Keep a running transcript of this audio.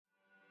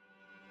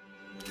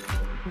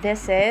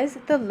This is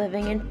the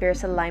Living in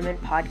Fierce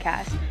Alignment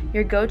podcast,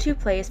 your go-to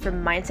place for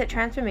mindset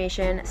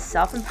transformation,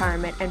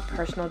 self-empowerment, and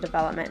personal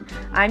development.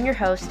 I'm your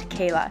host,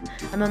 Kayla.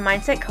 I'm a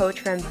mindset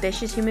coach for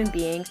ambitious human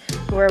beings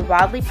who are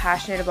wildly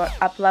passionate about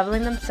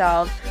up-leveling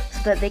themselves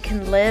so that they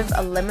can live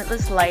a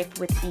limitless life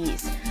with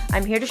ease.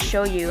 I'm here to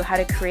show you how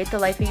to create the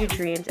life of your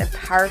dreams and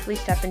powerfully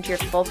step into your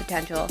full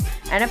potential,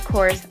 and of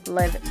course,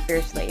 live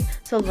fiercely.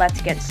 So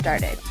let's get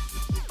started.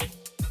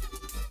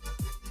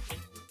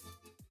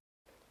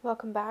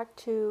 Welcome back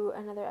to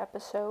another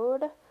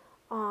episode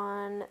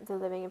on the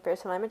Living in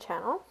Fierce Alignment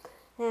channel.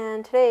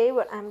 And today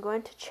what I'm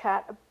going to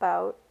chat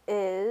about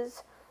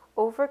is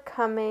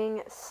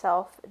overcoming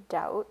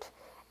self-doubt.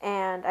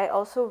 And I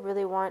also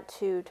really want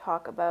to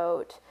talk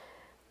about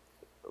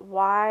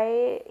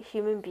why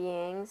human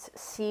beings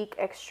seek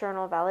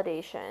external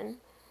validation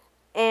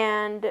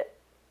and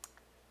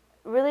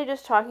really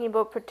just talking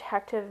about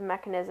protective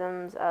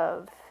mechanisms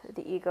of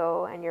the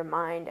ego and your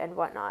mind and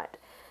whatnot.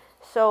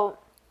 So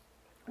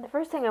the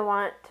first thing I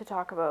want to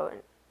talk about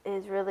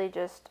is really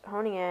just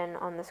honing in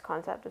on this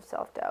concept of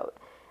self-doubt.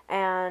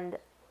 And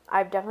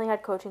I've definitely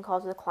had coaching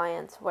calls with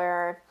clients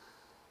where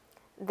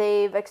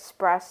they've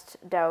expressed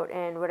doubt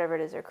in whatever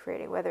it is they're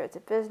creating, whether it's a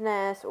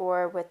business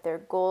or with their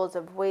goals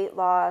of weight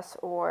loss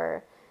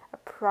or a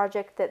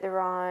project that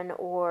they're on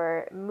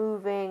or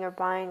moving or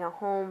buying a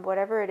home,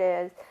 whatever it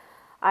is.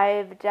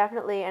 I've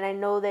definitely, and I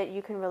know that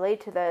you can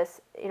relate to this,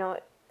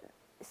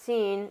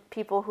 seen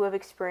people who have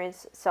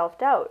experienced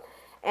self-doubt.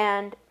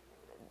 And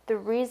the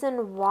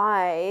reason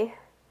why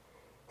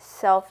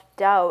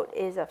self-doubt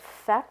is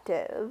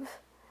effective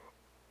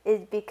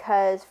is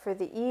because for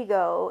the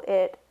ego,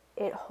 it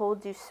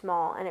holds you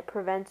small and it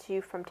prevents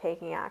you from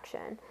taking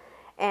action.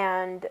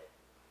 And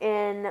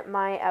in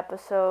my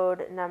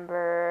episode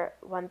number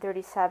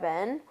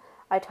 137,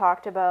 I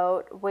talked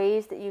about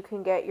ways that you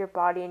can get your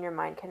body and your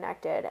mind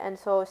connected. And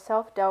so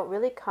self-doubt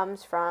really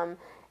comes from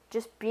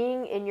just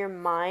being in your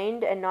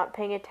mind and not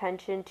paying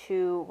attention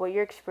to what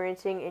you're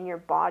experiencing in your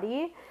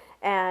body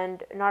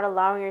and not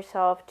allowing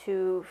yourself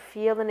to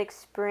feel and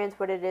experience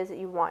what it is that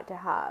you want to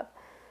have.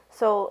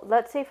 So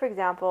let's say, for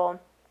example,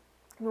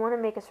 you want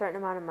to make a certain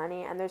amount of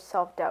money and there's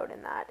self-doubt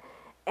in that.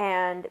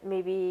 And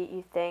maybe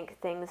you think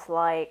things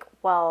like,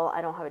 well,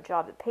 I don't have a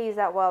job that pays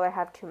that well, I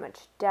have too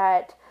much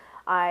debt,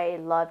 I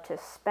love to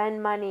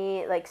spend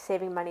money, like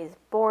saving money is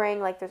boring,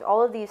 like there's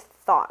all of these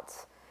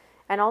thoughts.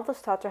 And all those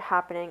thoughts are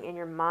happening in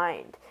your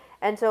mind.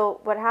 And so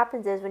what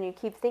happens is when you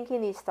keep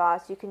thinking these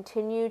thoughts, you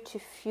continue to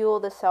fuel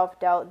the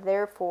self-doubt.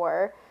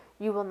 Therefore,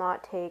 you will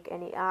not take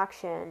any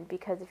action,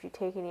 because if you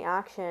take any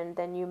action,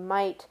 then you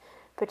might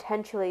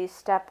potentially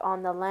step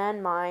on the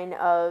landmine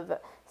of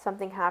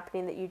something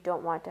happening that you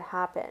don't want to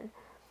happen.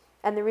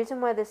 And the reason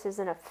why this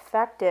isn't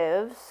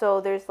effective, so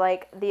there's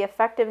like the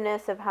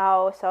effectiveness of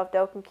how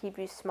self-doubt can keep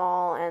you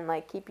small and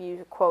like keep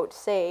you, quote,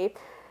 safe.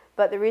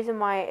 But the reason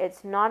why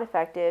it's not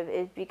effective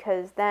is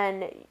because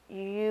then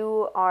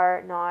you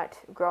are not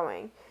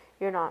growing,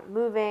 you're not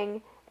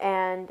moving,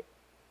 and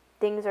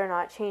things are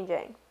not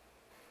changing.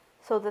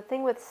 So the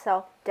thing with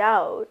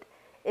self-doubt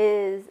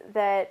is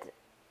that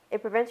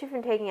it prevents you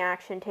from taking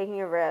action, taking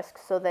a risk,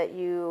 so that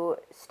you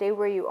stay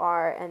where you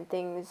are and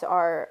things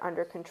are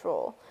under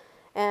control.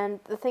 And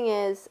the thing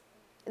is,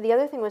 the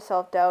other thing with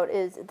self-doubt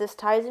is this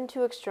ties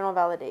into external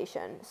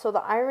validation. So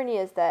the irony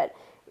is that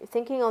you're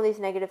thinking all these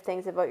negative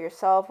things about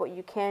yourself, what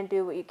you can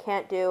do, what you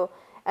can't do.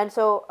 And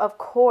so, of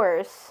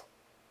course,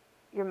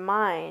 your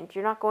mind,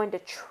 you're not going to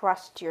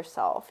trust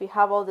yourself. You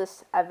have all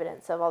this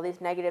evidence of all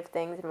these negative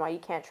things and why you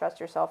can't trust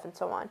yourself and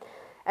so on.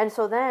 And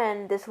so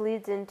then this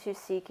leads into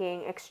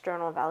seeking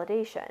external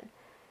validation.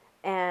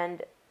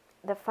 And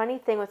the funny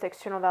thing with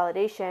external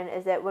validation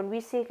is that when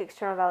we seek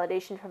external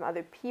validation from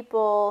other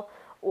people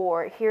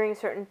or hearing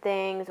certain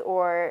things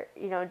or,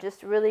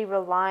 just really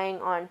relying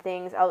on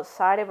things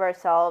outside of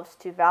ourselves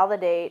to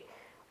validate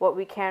what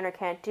we can or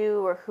can't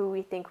do or who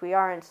we think we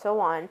are and so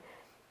on,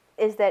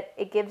 is that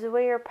it gives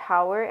away your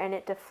power and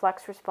it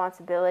deflects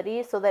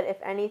responsibility, so that if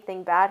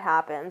anything bad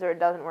happens or it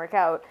doesn't work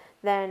out,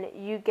 then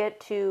you get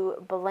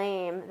to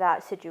blame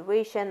that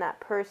situation, that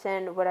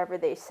person, whatever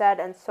they said,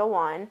 and so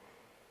on,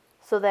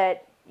 so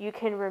that you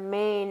can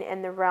remain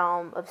in the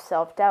realm of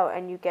self-doubt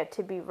and you get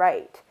to be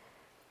right.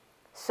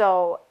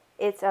 So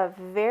it's a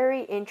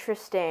very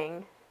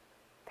interesting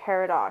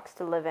paradox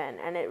to live in,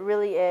 and it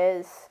really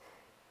is,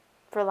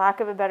 for lack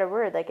of a better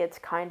word, like it's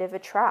kind of a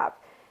trap.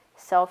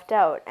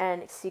 Self-doubt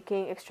and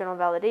seeking external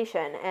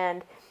validation.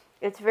 And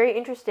it's very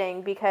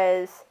interesting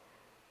because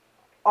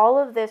all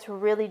of this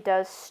really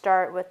does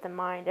start with the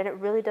mind, and it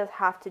really does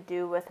have to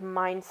do with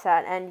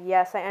mindset. And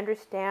yes, I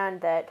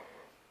understand that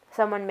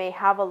someone may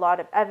have a lot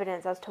of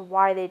evidence as to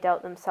why they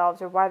doubt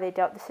themselves or why they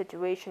doubt the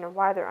situation or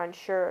why they're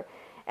unsure.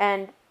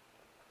 And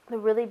the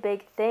really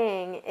big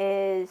thing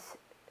is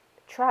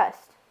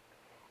trust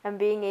and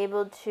being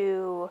able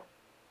to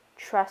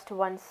trust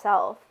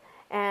oneself.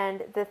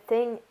 And the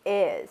thing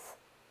is,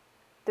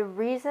 the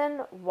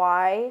reason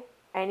why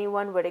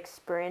anyone would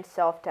experience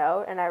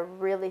self-doubt, and I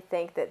really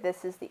think that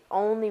this is the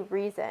only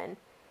reason,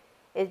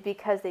 is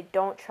because they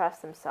don't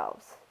trust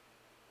themselves.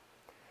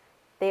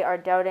 They are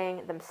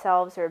doubting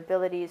themselves, their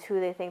abilities, who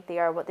they think they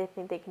are, what they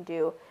think they can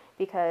do,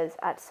 because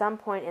at some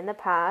point in the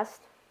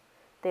past,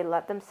 they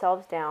let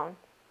themselves down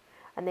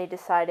and they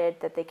decided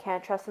that they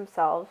can't trust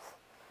themselves.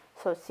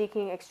 So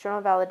seeking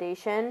external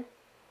validation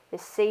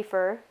is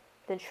safer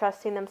than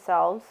trusting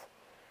themselves.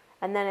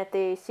 And then if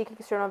they seek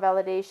external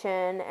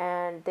validation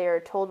and they're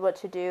told what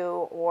to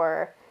do,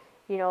 or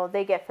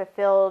they get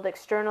fulfilled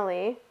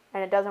externally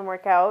and it doesn't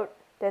work out,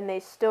 then they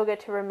still get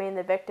to remain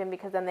the victim,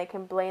 because then they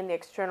can blame the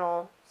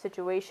external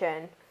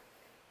situation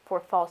for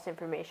false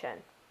information.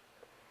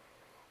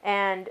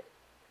 And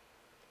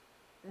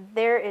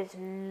there is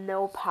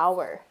no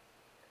power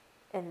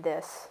in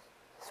this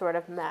sort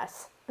of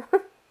mess.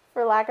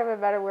 For lack of a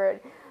better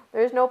word,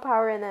 there's no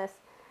power in this,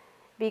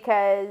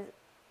 because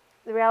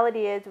the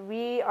reality is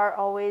we are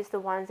always the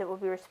ones that will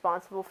be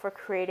responsible for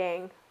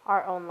creating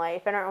our own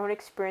life and our own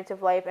experience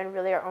of life, and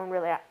really our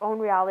own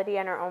reality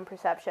and our own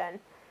perception.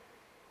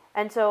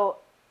 And so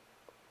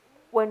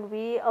when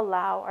we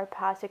allow our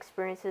past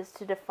experiences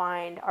to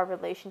define our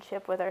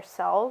relationship with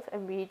ourselves,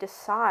 and we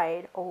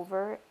decide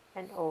over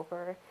and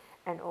over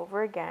and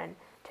over again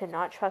to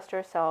not trust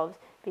ourselves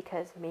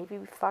because maybe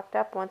we fucked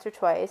up once or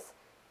twice,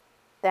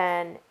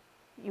 then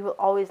you will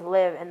always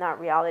live in that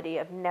reality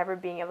of never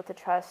being able to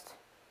trust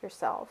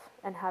yourself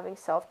and having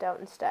self-doubt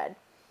instead.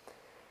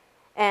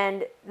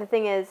 And the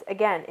thing is,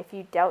 again,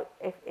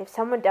 if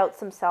someone doubts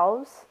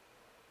themselves,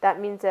 that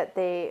means that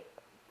they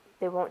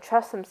won't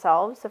trust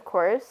themselves, of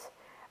course,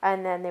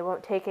 and then they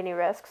won't take any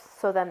risks,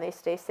 so then they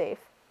stay safe.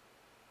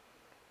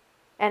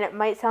 And it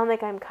might sound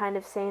like I'm kind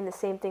of saying the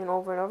same thing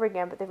over and over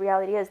again, but the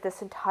reality is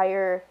this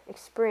entire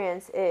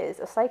experience is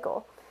a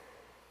cycle.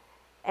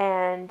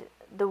 And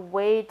the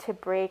way to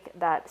break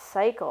that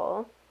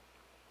cycle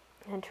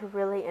and to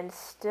really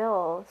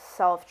instill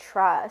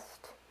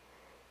self-trust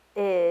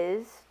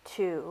is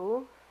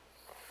to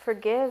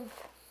forgive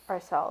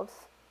ourselves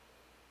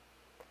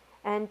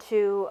and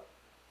to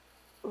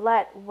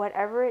let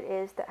whatever it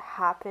is that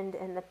happened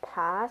in the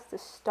past to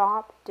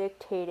stop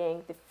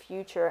dictating the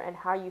future and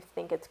how you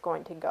think it's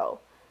going to go.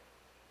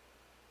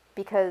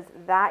 Because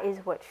that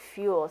is what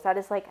fuels, that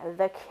is like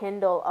the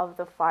kindle of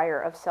the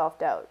fire of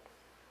self-doubt.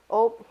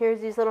 Oh,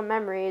 here's these little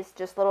memories,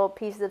 just little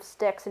pieces of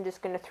sticks, and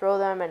just going to throw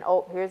them, and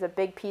oh, here's a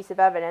big piece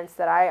of evidence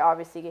that I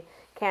obviously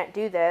can't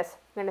do this.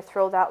 I'm going to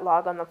throw that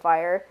log on the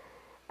fire,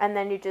 and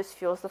then it just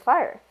fuels the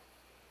fire.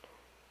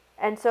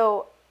 And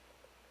so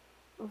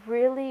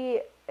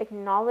really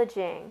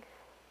acknowledging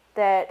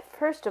that,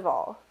 first of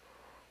all,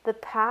 the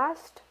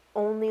past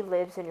only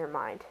lives in your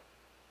mind,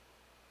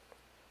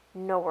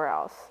 nowhere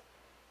else.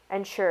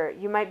 And sure,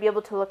 you might be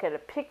able to look at a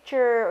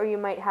picture, or you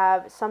might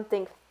have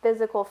something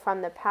physical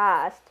from the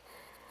past,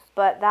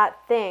 but that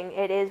thing,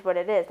 it is what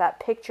it is. That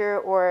picture,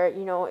 or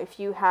if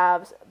you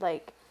have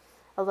like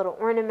a little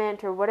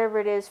ornament or whatever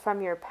it is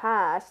from your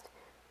past,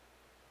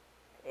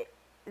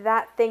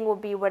 that thing will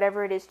be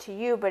whatever it is to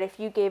you. But if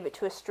you gave it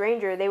to a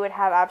stranger, they would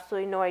have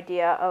absolutely no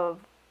idea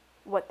of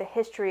what the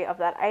history of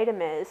that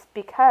item is,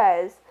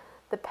 because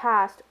the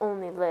past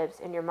only lives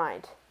in your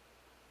mind.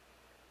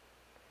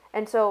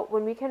 And so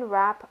when we can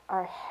wrap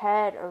our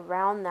head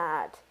around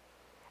that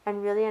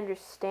and really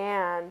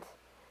understand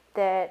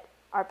that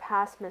our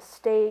past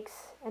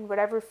mistakes and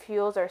whatever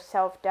fuels our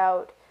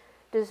self-doubt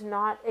does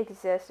not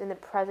exist in the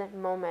present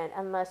moment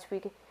unless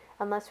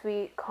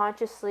we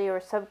consciously or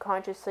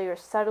subconsciously or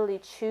subtly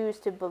choose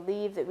to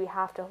believe that we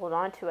have to hold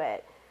on to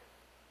it,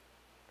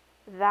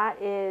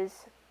 that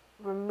is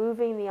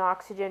removing the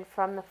oxygen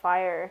from the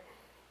fire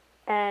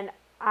and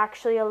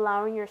actually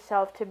allowing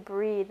yourself to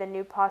breathe a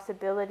new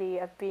possibility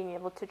of being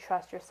able to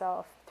trust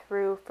yourself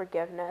through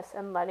forgiveness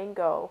and letting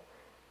go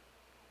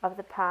of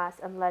the past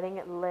and letting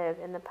it live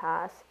in the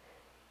past,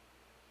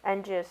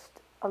 and just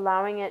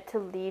allowing it to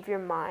leave your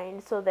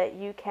mind so that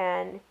you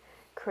can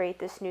create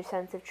this new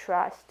sense of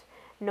trust,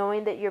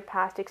 knowing that your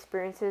past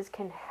experiences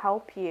can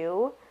help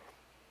you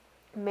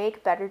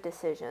make better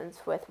decisions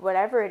with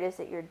whatever it is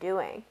that you're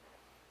doing,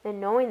 and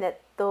knowing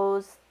that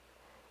those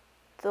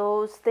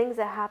things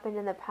that happened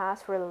in the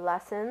past were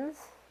lessons,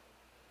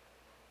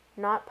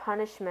 not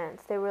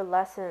punishments. They were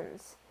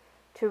lessons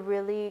to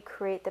really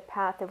create the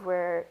path of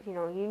where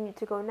you need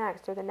to go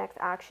next, or the next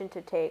action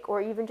to take,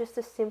 or even just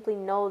to simply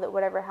know that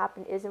whatever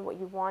happened isn't what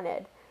you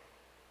wanted,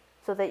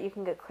 so that you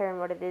can get clear on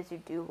what it is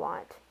you do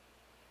want.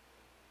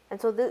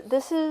 And so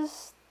this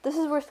is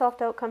where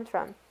self-doubt comes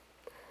from.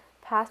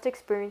 Past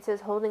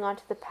experiences, holding on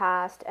to the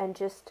past, and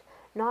just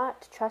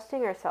not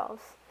trusting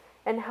ourselves.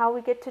 And how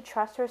we get to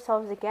trust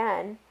ourselves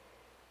again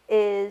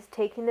is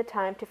taking the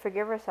time to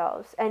forgive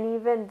ourselves. And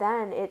even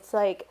then, it's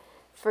like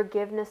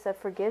forgiveness of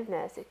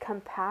forgiveness,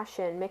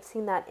 compassion,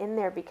 mixing that in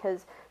there,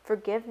 because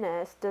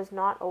forgiveness does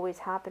not always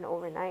happen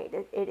overnight.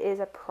 It is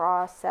a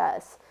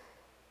process.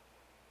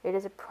 It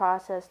is a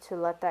process to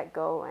let that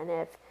go. And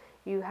if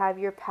you have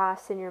your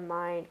past in your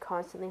mind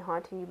constantly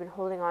haunting, you've been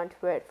holding on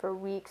to it for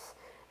weeks,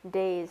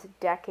 days,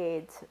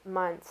 decades,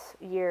 months,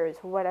 years,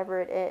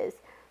 whatever it is,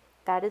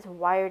 That is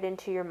wired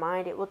into your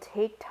mind. It will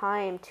take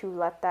time to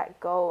let that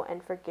go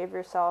and forgive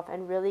yourself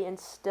and really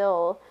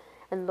instill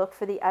and look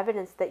for the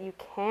evidence that you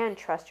can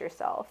trust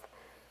yourself.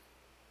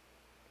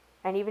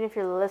 And even if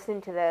you're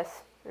listening to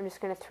this, I'm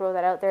just going to throw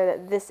that out there,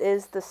 that this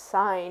is the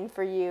sign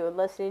for you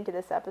listening to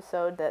this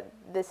episode, that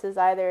this is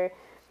either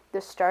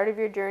the start of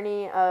your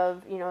journey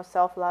of,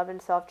 self-love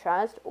and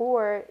self-trust,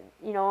 or,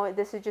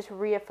 this is just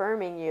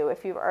reaffirming you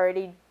if you're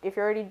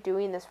already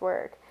doing this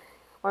work.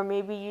 Or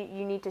maybe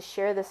you need to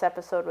share this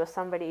episode with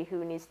somebody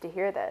who needs to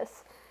hear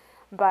this.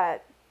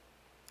 But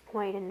I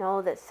want you to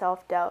know that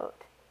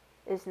self-doubt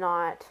is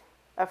not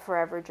a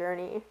forever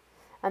journey,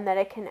 and that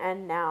it can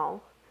end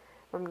now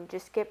when we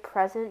just get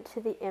present to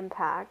the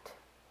impact.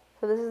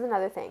 So this is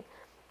another thing,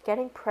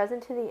 getting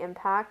present to the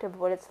impact of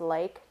what it's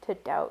like to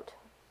doubt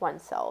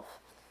oneself.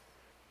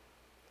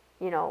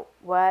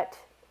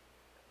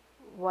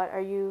 What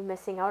are you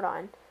missing out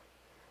on?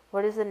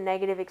 What is the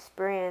negative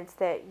experience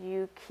that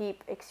you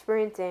keep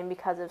experiencing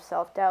because of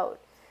self-doubt?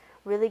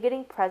 Really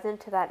getting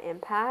present to that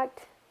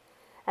impact,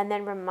 and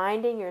then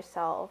reminding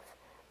yourself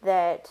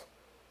that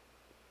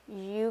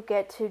you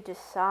get to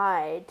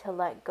decide to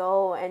let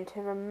go and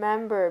to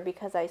remember,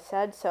 because I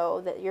said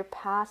so, that your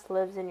past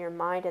lives in your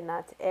mind and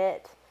that's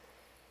it.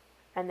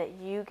 And that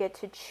you get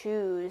to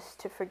choose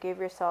to forgive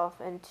yourself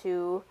and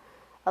to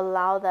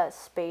allow that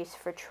space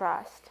for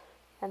trust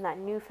and that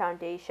new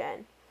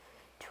foundation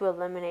to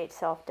eliminate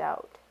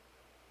self-doubt.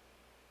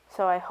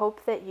 So I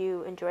hope that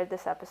you enjoyed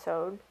this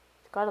episode.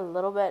 It got a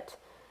little bit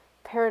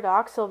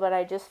paradoxical, but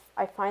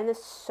I find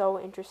this so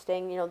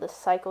interesting, the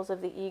cycles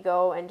of the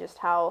ego, and just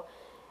how,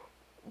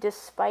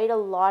 despite a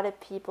lot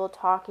of people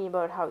talking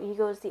about how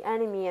ego is the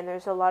enemy and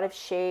there's a lot of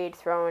shade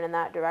thrown in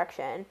that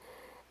direction,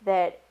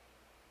 that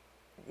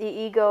the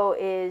ego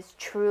is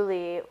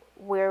truly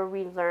where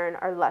we learn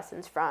our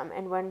lessons from.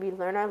 And when we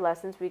learn our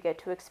lessons, we get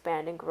to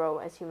expand and grow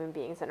as human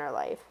beings in our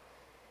life.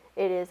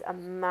 It is a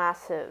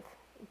massive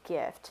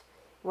gift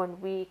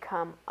when we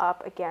come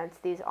up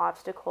against these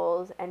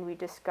obstacles and we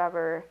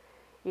discover,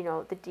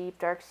 the deep,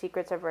 dark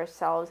secrets of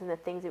ourselves and the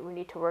things that we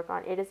need to work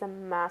on. It is a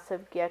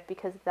massive gift,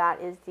 because that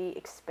is the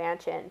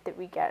expansion that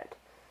we get.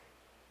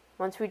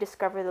 Once we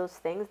discover those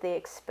things, they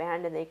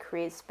expand and they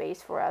create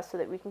space for us so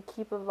that we can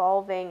keep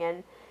evolving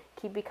and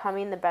keep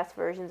becoming the best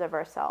versions of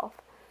ourselves.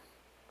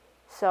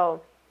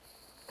 So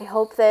I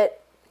hope that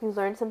you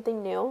learned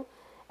something new.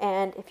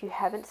 And if you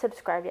haven't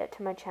subscribed yet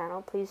to my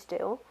channel, please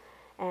do.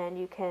 And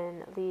you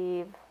can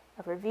leave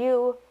a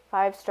review,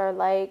 5-star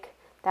like.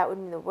 That would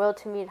mean the world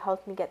to me. It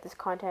helps me get this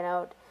content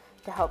out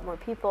to help more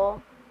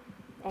people.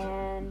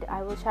 And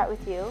I will chat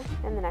with you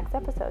in the next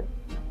episode.